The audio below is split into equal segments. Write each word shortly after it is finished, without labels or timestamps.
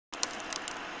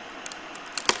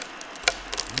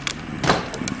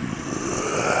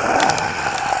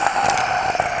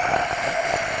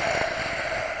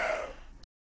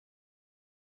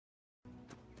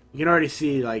can already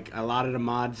see like a lot of the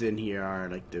mods in here are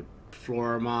like the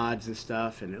floor mods and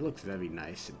stuff, and it looks very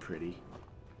nice and pretty.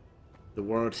 The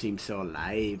world seems so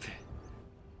alive.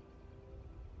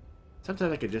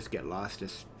 Sometimes I could just get lost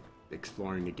just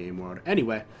exploring the game world.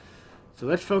 Anyway, so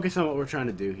let's focus on what we're trying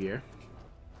to do here.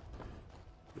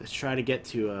 Let's try to get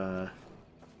to,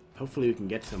 hopefully we can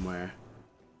get somewhere.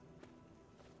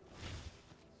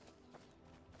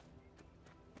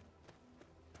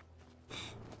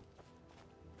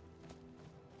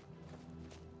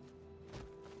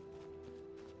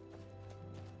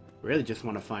 Really just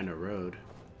want to find a road.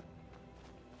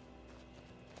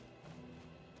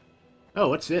 Oh,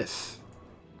 what's this?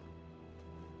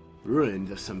 Ruins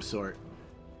of some sort.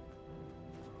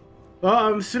 Well,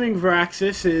 I'm assuming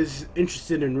Varaxis is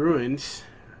interested in ruins.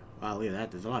 Wow, look at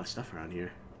that. There's a lot of stuff around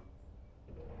here.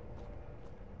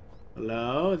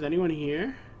 Hello? Is anyone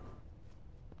here?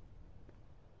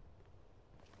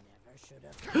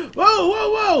 Whoa,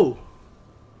 whoa, whoa!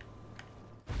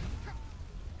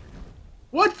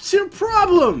 What's your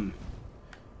problem?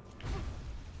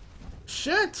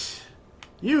 Shit!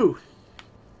 You!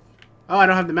 Oh, I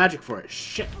don't have the magic for it.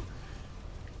 Shit!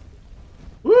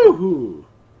 Woohoo!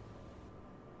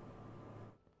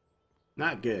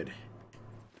 Not good.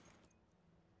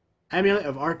 Amulet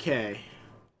of RK.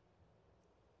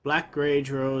 Black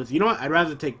Rage Rose. You know what? I'd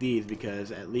rather take these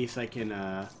because at least I can,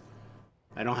 I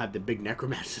don't have the big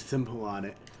necromancer symbol on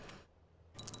it.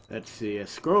 Let's see. A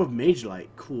Scroll of Mage Light.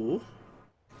 Cool.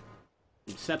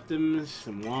 Some septums,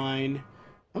 some wine.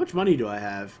 How much money do I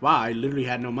have? Wow, I literally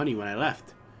had no money when I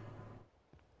left.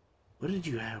 What did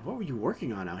you have? What were you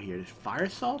working on out here? Fire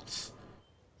salts?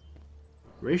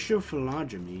 Ratio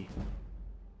phylogeny.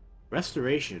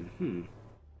 Restoration.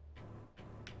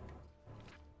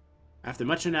 After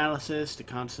much analysis, the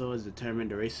council has determined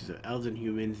the races of elves and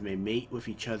humans may mate with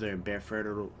each other and bear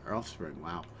fertile offspring.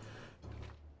 Wow.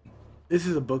 This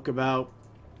is a book about...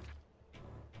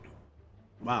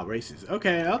 Wow, races.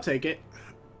 Okay, I'll take it.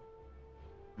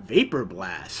 Vapor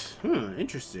Blast.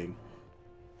 Interesting.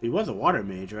 He was a water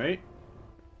mage, right?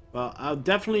 Well, I'll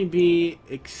definitely be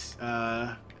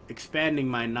expanding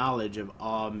my knowledge of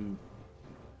what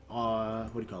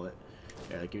do you call it?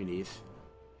 Here, give me these.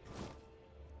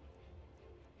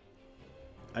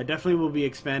 I definitely will be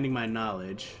expanding my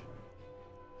knowledge.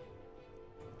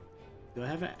 Do I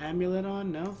have an amulet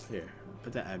on? No? Here,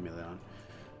 put that amulet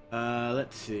on.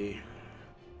 Let's see.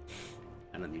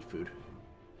 I don't need food.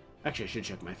 Actually, I should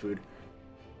check my food.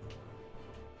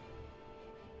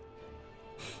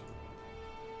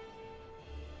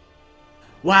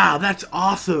 Wow, that's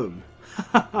awesome!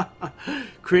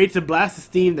 Creates a blast of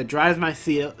steam that drives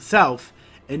myself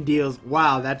and deals...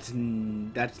 Wow, that's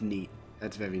neat.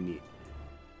 That's very neat.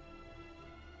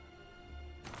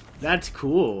 That's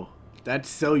cool. That's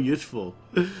so useful.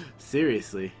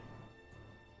 Seriously.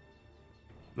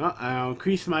 Well, I'll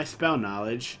increase my spell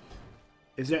knowledge.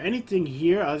 Is there anything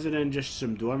here other than just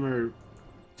some Dwemer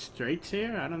Straits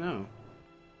here? I don't know.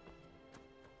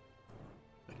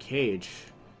 A cage.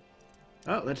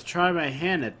 Oh, let's try my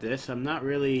hand at this. I'm not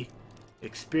really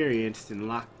experienced in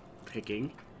lock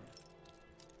picking.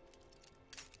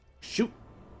 Shoot!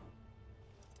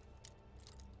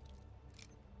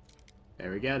 There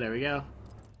we go, there we go.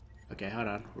 Okay, hold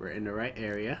on. We're in the right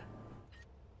area.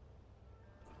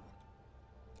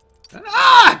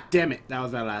 Ah! Damn it! That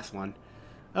was our last one.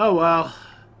 Oh well.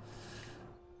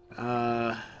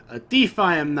 A thief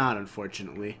I am not,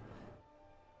 unfortunately.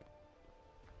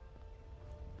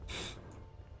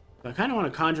 I kind of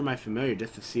want to conjure my familiar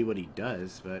just to see what he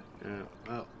does, but,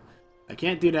 well, I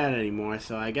can't do that anymore,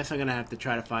 so I guess I'm going to have to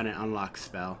try to find an unlock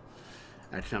spell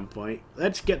at some point.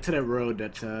 Let's get to the road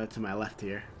that's to my left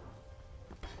here.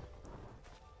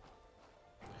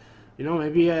 You know,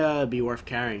 maybe it'd be worth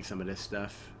carrying some of this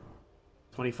stuff.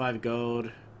 25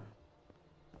 gold.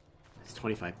 It's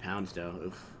 25 pounds, though.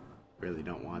 Oof. Really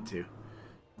don't want to.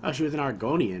 Oh, she was an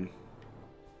Argonian.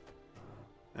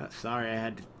 Oh, sorry, I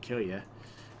had to kill you.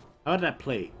 How about that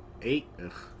plate? 8?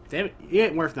 Ugh. Damn it. You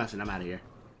ain't worth nothing. I'm out of here.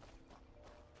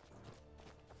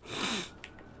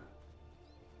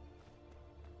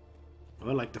 I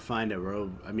would like to find a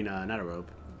robe. I mean, not a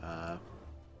robe. A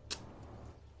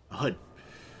hood.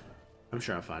 I'm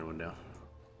sure I'll find one, though.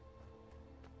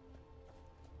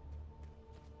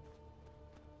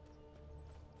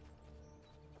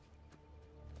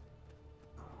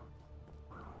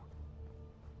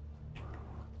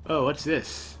 Oh, what's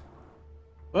this?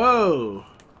 Whoa!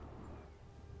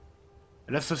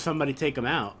 Let's have somebody take them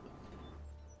out.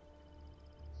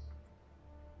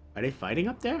 Are they fighting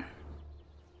up there?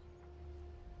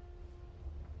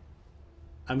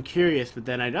 I'm curious, but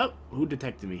then I don't. Who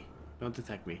detected me? Don't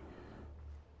detect me.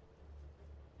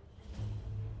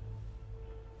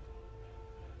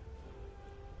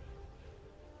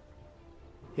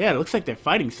 Yeah, it looks like they're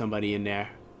fighting somebody in there.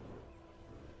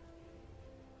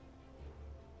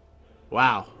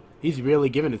 Wow. He's really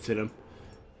giving it to them.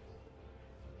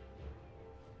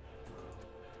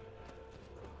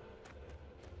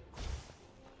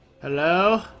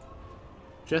 Hello?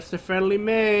 Just a friendly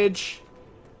mage.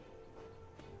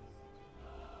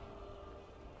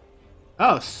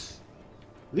 Oh,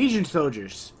 Legion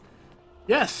soldiers.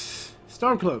 Yes,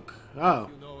 Stormcloak. Oh. If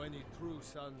you know any true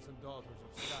sons and daughters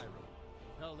of Skyrim,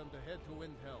 tell them to head to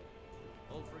Windhelm.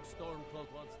 Ulfric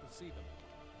Stormcloak wants to see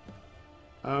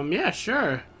them. Yeah,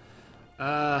 sure.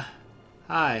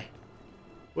 Hi.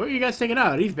 What are you guys taking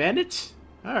out? Are these bandits?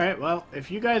 Alright, well,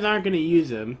 if you guys aren't gonna use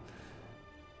them,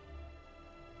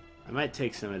 I might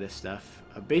take some of this stuff.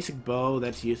 A basic bow,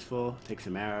 that's useful. Take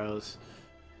some arrows.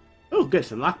 Oh, good,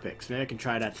 some lockpicks. Maybe I can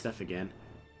try that stuff again.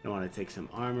 I want to take some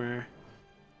armor.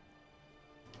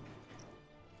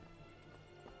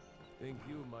 Think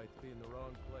you might be in the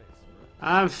wrong place.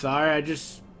 I'm sorry, I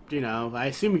just, you know, I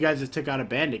assume you guys just took out a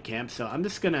bandit camp, so I'm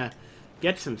just gonna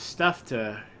get some stuff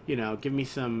to, you know, give me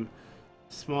some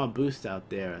small boost out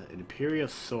there. An Imperial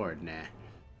sword, nah.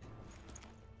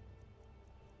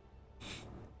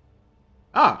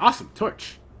 Ah, awesome,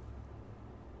 torch.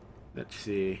 Let's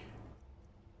see.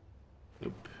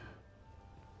 Nope.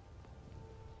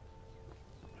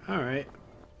 Alright.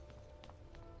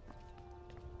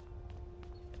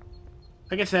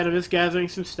 Like I said, I'm just gathering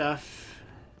some stuff.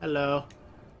 Hello.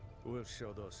 We'll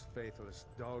show those faithless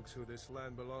dogs who this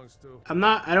land belongs to.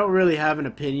 I don't really have an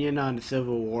opinion on the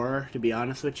Civil War, to be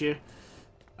honest with you.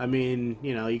 I mean,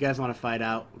 you know, you guys want to fight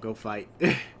out, go fight.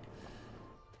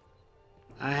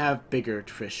 I have bigger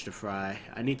fish to fry.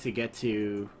 I need to get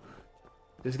to...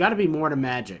 There's got to be more to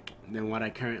magic than what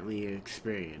I currently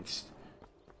experienced.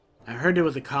 I heard there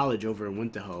was a college over in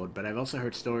Winterhold, but I've also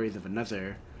heard stories of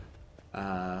another...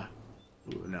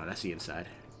 Ooh, no, that's the inside.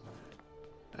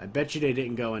 I bet you they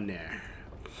didn't go in there.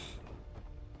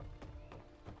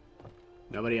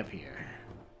 Nobody up here.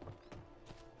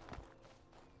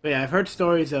 But yeah, I've heard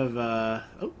stories of, oh,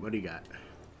 what do you got?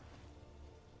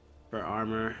 For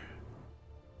armor.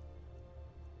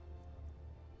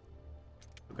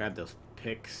 I'll grab those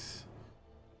picks.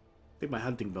 I think my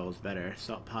hunting bow is better.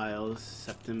 Salt piles,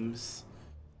 septums.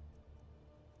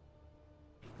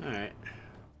 Alright.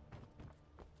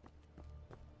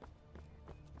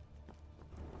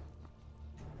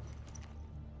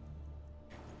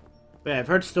 But yeah, I've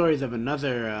heard stories of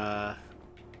another,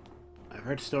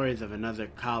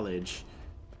 college,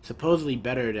 supposedly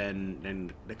better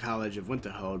than the College of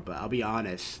Winterhold, but I'll be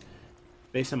honest,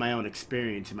 based on my own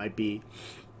experience, it might be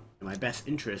in my best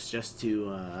interest just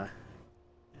to, I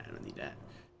don't need that.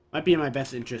 Might be in my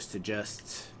best interest to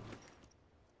just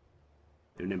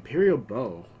do an Imperial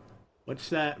bow. What's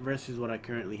that versus what I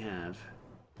currently have?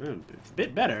 It's a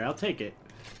bit better, I'll take it.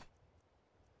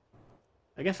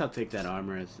 I guess I'll take that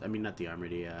armor as, I mean, not the armor,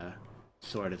 the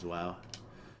sword as well.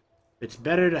 It's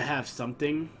better to have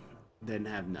something than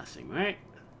have nothing, right?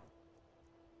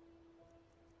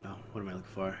 Oh, what am I looking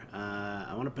for?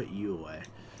 I want to put you away.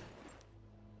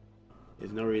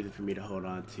 There's no reason for me to hold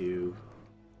on to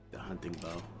the hunting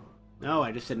bow. No,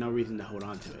 I just said no reason to hold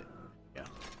on to it. Yeah.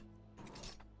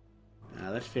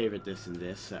 Let's favorite this and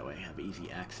this, that way I have easy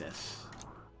access.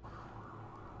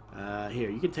 Here,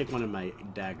 you can take one of my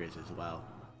daggers as well.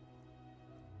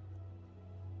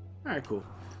 Alright, cool.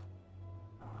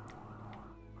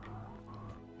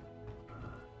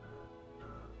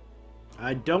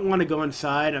 I don't want to go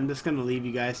inside. I'm just going to leave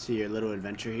you guys to your little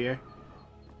adventure here.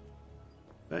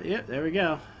 But, yep, there we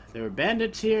go. There were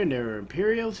bandits here, and there were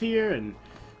Imperials here, and...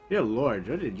 Dear Lord,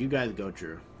 what did you guys go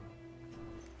through? Do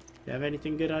you have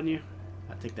anything good on you?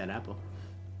 I'll take that apple.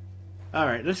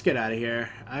 Alright, let's get out of here.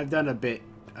 I've done a bit...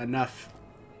 enough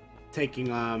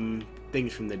taking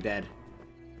things from the dead.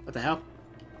 What the hell?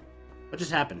 What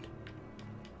just happened?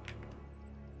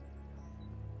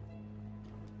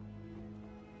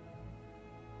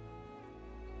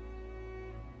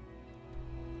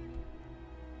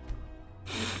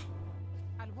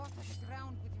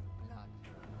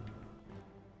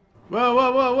 Whoa,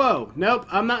 whoa, whoa, whoa. Nope,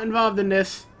 I'm not involved in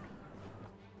this.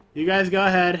 You guys go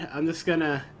ahead. I'm just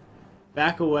gonna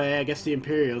back away. I guess the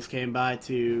Imperials came by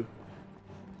to...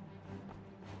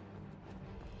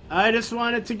 I just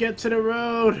wanted to get to the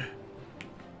road.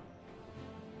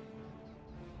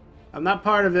 I'm not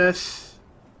part of this.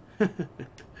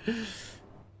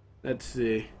 Let's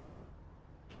see.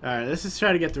 Alright, let's just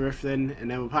try to get to Riften, and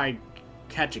then we'll probably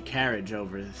catch a carriage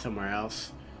over somewhere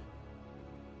else.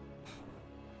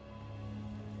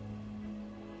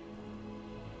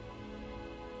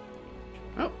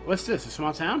 Oh, what's this? A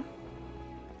small town?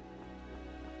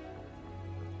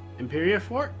 Imperial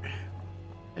Fort?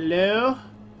 Hello?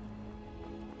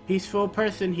 Peaceful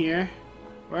person here.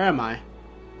 Where am I?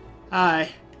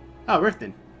 Hi. Oh,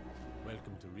 Riften.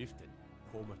 Welcome to Riften,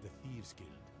 home of the Thieves Guild.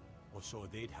 Or so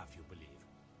they'd have you believe.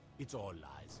 It's all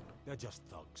lies. They're just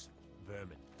thugs,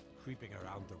 vermin, creeping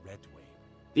around the Red Way.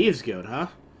 Thieves Guild, huh?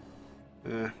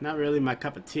 Not really my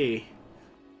cup of tea.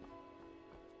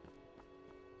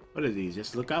 What are these?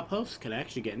 Just lookout posts? Can I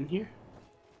actually get in here?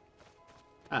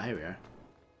 Ah, here we are.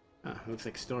 Ah, looks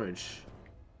like storage.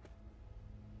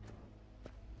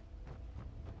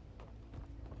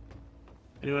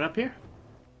 Anyone up here?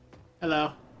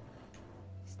 Hello.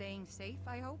 Staying safe,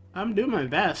 I hope? I'm doing my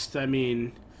best. I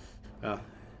mean, well,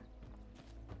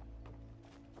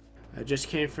 I just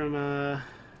came from a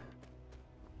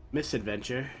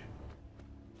misadventure.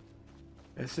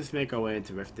 Let's just make our way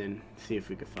into Riften, see if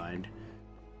we can find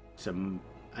some.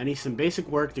 I need some basic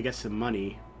work to get some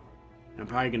money. I'm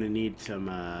probably gonna need some.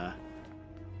 I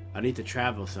need to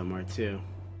travel somewhere too.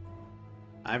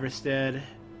 Iverstead,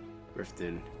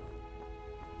 Riften.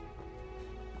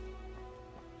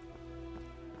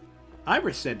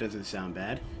 Iverstead doesn't sound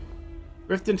bad.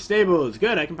 Riften Stables,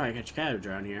 good. I can probably catch a carriage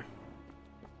around here.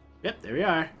 Yep, there we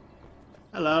are.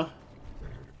 Hello.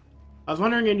 I was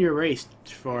wondering in your race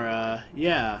for,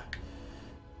 yeah.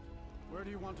 Where do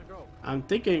you want to go? I'm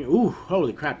thinking, ooh,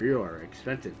 holy crap, you are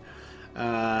expensive.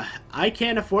 I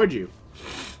can't afford you.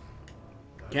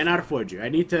 Cannot afford you. I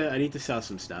need to sell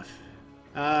some stuff.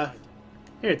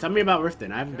 Here, tell me about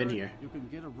Riften. I haven't been here. You can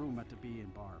get a room at the Bee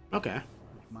and Bar. Okay.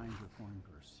 Mind your coin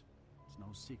purse. It's no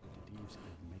secret the Thieves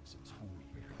Guild makes its home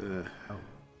here. Oh,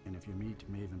 and if you meet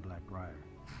Maven Blackbriar,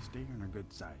 stay on her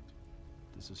good side.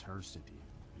 This is her city,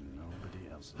 and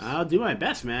nobody else's. I'll do my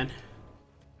best, man.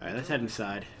 Alright, let's head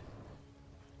inside.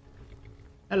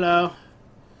 Hello.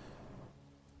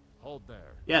 Hold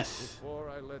there. Yes. Before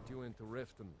I let you into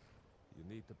Riften, you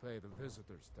need to pay the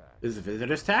visitor's tax. Is the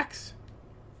visitor's tax?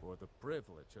 For the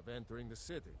privilege of entering the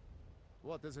city.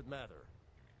 What does it matter?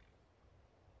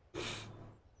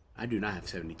 I do not have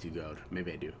 72 gold.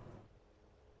 Maybe I do.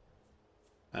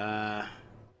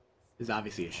 This is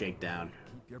obviously a shakedown.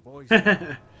 Keep your voice down.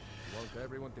 You want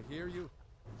everyone to hear you?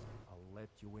 I'll let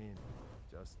you in.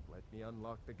 Just let me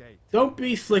unlock the gate. Don't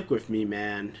be slick with me,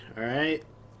 man. Alright?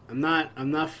 I'm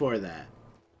not for that.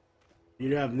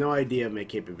 You have no idea of my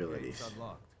capabilities. Gate's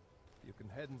unlocked. You can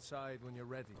head inside when you're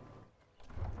ready.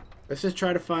 Let's just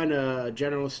try to find a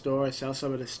general store, sell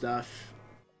some of the stuff.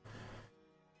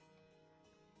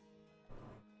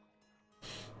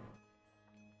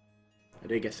 I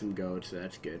did get some gold, so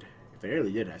that's good. If I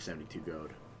really did have 72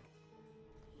 gold.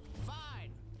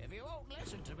 Fine. If you won't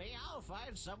listen to me, I'll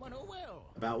find someone who will.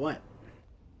 About what?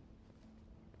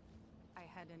 I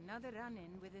had another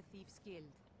run-in with the Thieves Guild.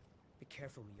 Be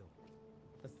careful, Mio.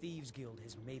 The Thieves Guild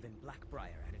has Maven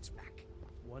Blackbriar at its back.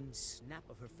 One snap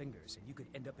of her fingers and you could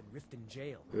end up in Riften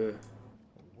jail. Ugh.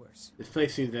 Or worse. This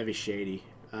place seems very shady.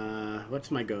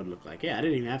 What's my gold look like? Yeah, I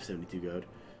didn't even have 72 gold.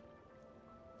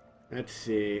 Let's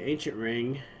see. Ancient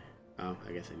ring. Oh,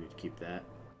 I guess I need to keep that.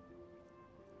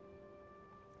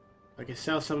 I can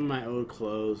sell some of my old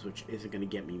clothes, which isn't going to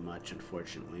get me much,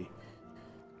 unfortunately.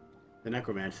 The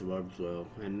necromancer orbs will,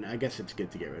 and I guess it's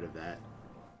good to get rid of that.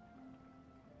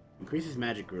 Increases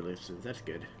magic resistance. That's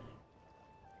good.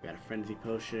 Got a frenzy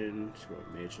potion, scroll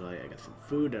of mage light. I got some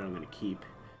food that I'm gonna keep.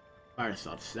 Fire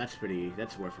salts. That's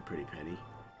worth a pretty penny.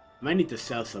 Might need to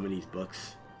sell some of these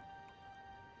books.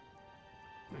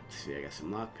 Let's see. I got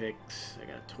some lockpicks. I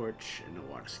got a torch and a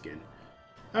water skin.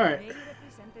 All right. They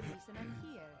represent the reason I'm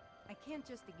here. I can't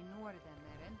just ignore them,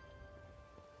 Eren.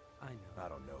 I know. I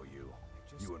don't know you.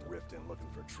 You and Riften looking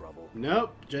for trouble?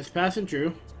 Nope. Just passing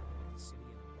through.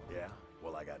 Yeah?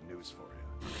 Well, I got news for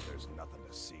you. There's nothing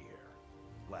to see here.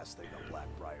 Last thing the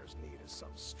Blackbriars need is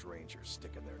some stranger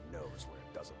sticking their nose where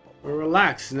it doesn't belong. Well,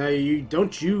 relax. Now,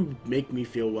 you make me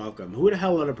feel welcome. Who the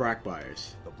hell are the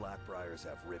Blackbriars? The Blackbriars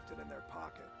have Riften in their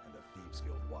pocket, and the Thieves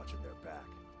Guild watching their back.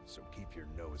 So keep your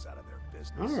nose out of their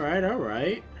business. All right, all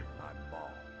right. I'm Maul.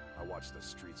 I watch the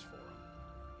streets for them.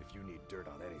 If you need dirt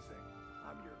on anything,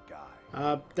 I'm your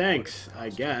guy. Thanks, I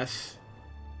guess.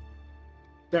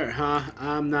 Dirt, huh?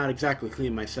 I'm not exactly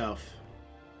clean myself.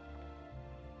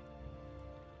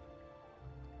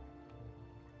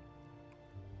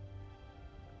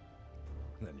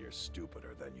 Then you're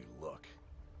stupider than you look.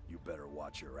 You better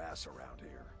watch your ass around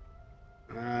here.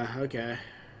 Okay.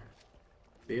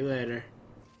 See you later.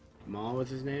 Maul was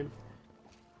his name?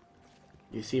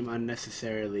 You seem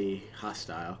unnecessarily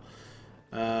hostile.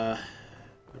 I'm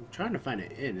trying to find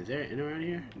an inn. Is there an inn around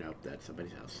here? Nope, that's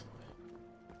somebody's house.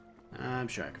 I'm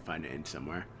sure I can find an inn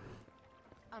somewhere.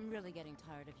 I'm really getting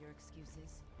tired of your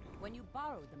excuses. When you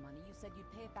borrowed the money, you said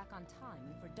you'd pay it back on time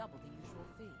and for double the usual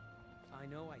fee. I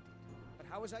know I did. But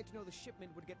how was I to know the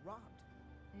shipment would get robbed?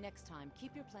 Next time,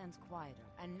 keep your plans quieter,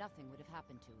 and nothing would have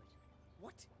happened to it.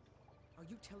 What? Are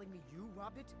you telling me you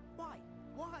robbed it? Why?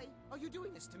 Why are you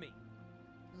doing this to me?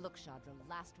 Look, Shadra,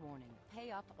 last warning.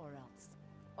 Pay up or else.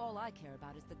 All I care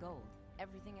about is the gold.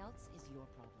 Everything else is your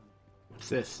problem. What's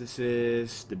this? This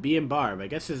is the Bee and Barb. I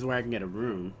guess this is where I can get a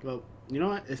room. Well, you know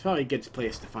what? It's probably a good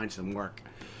place to find some work.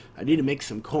 I need to make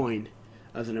some coin,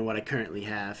 other than what I currently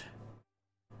have.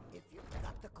 If you've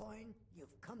got the coin,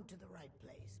 you've come to the right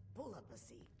place. Pull up a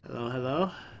seat. Hello,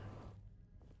 hello.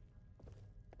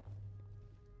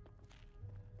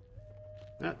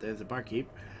 Oh, there's the barkeep.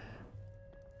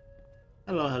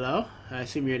 Hello, hello. I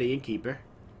assume you're the innkeeper.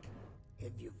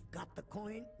 If you've got the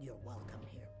coin, you're welcome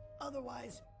here.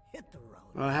 Otherwise, hit the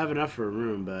road. Well, I have enough for a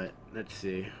room, but let's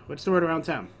see. What's the word around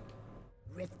town?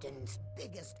 Riften's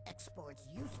biggest exports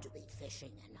used to be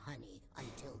fishing and honey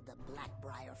until the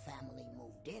Blackbriar family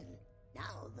moved in.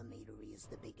 Now the meadery is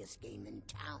the biggest game in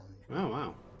town. Oh,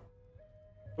 wow.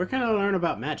 Where can I learn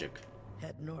about magic?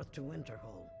 Head north to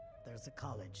Winterhold. There's a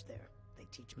college there. They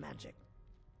teach magic.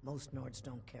 Most Nords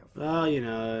don't care for Well, you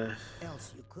know...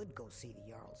 Else you could go see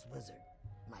the Jarl's wizard.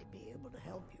 Might be able to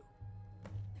help you.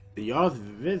 The Jarl's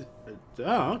visit...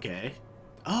 Oh, okay.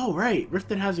 Oh, right.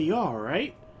 Riften has a Jarl,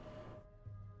 right?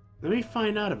 Let me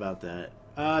find out about that.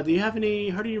 Do you have any...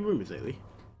 Heard any rumors lately?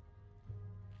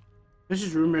 There's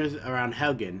just rumors around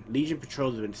Helgen. Legion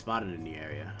patrols have been spotted in the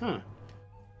area. Huh.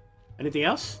 Anything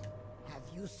else? Have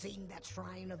you seen that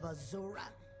shrine of Azura?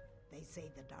 They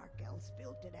say the Dark Elves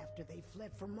built it after they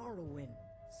fled from Morrowind.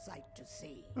 Sight to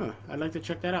see. Huh. I'd like to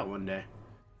check that out one day.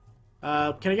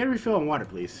 Can I get a refill on water,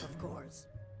 please? Of course.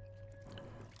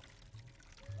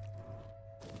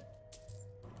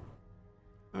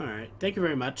 Alright. Thank you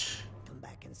very much. Come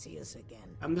back and see us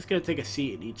again. I'm just gonna take a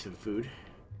seat and eat some food.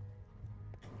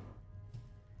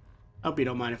 Hope you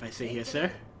don't mind if I sit here, sir.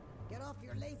 Get off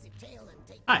your lazy tail and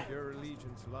take... Hi. Your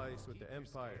allegiance lies with the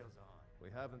Empire. We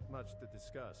haven't much to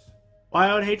discuss. Why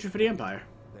out hatred for the Empire?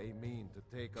 They mean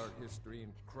to take our history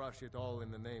and crush it all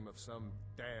in the name of some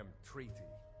damn treaty.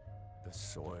 The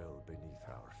soil beneath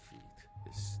our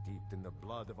feet is steeped in the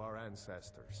blood of our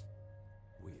ancestors.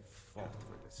 We've fought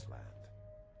for this land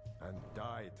and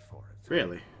died for it.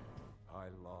 Really? I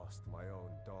lost my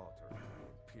own daughter to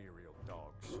the Imperial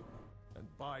dogs. And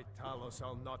by Talos,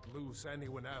 I'll not lose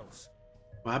anyone else.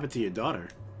 What happened to your daughter?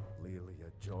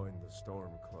 Lelia joined the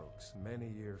Stormcloaks many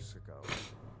years ago,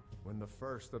 when the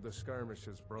first of the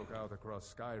skirmishes broke out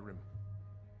across Skyrim.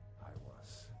 I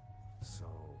was so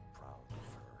proud of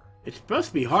her. It's supposed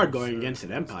to be hard going against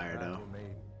an Empire, though. Battle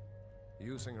maiden,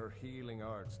 using her healing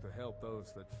arts to help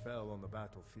those that fell on the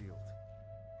battlefield.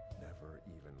 Never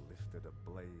even lifted a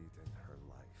blade in her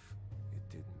life. It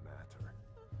didn't matter.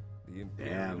 The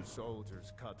Imperial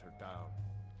soldiers cut her down,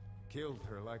 killed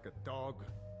her like a dog,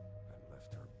 and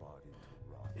left her body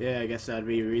to rot. Yeah, I guess that'd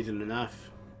be reason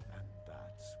enough. And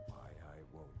that's why I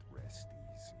won't rest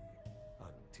easy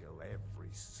until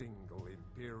every single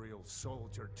Imperial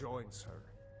soldier joins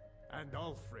her, and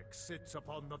Ulfric sits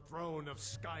upon the throne of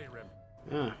Skyrim.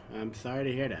 Oh, I'm sorry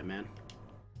to hear that, man.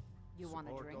 You want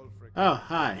a drink? Oh,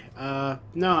 hi.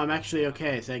 No, I'm actually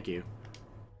okay, thank you.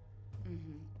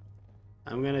 Mm-hmm.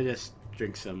 I'm gonna just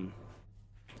drink some...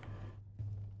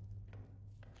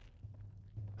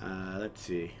 let's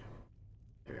see.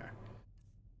 There we are.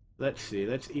 Let's see,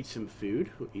 let's eat some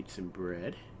food. We'll eat some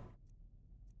bread.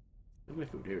 Where's my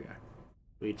food? Here we are.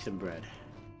 We'll eat some bread.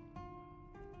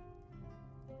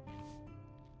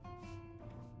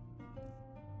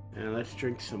 And let's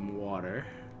drink some water.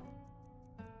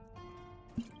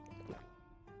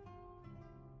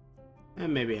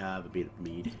 And maybe have a bit of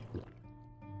mead.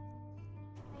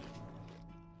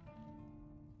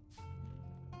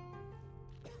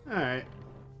 Alright.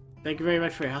 Thank you very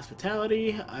much for your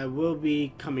hospitality. I will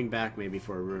be coming back maybe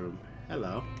for a room.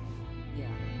 Hello. Yeah.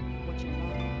 What you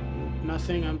want?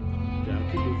 Nothing. I'll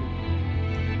keep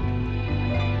moving.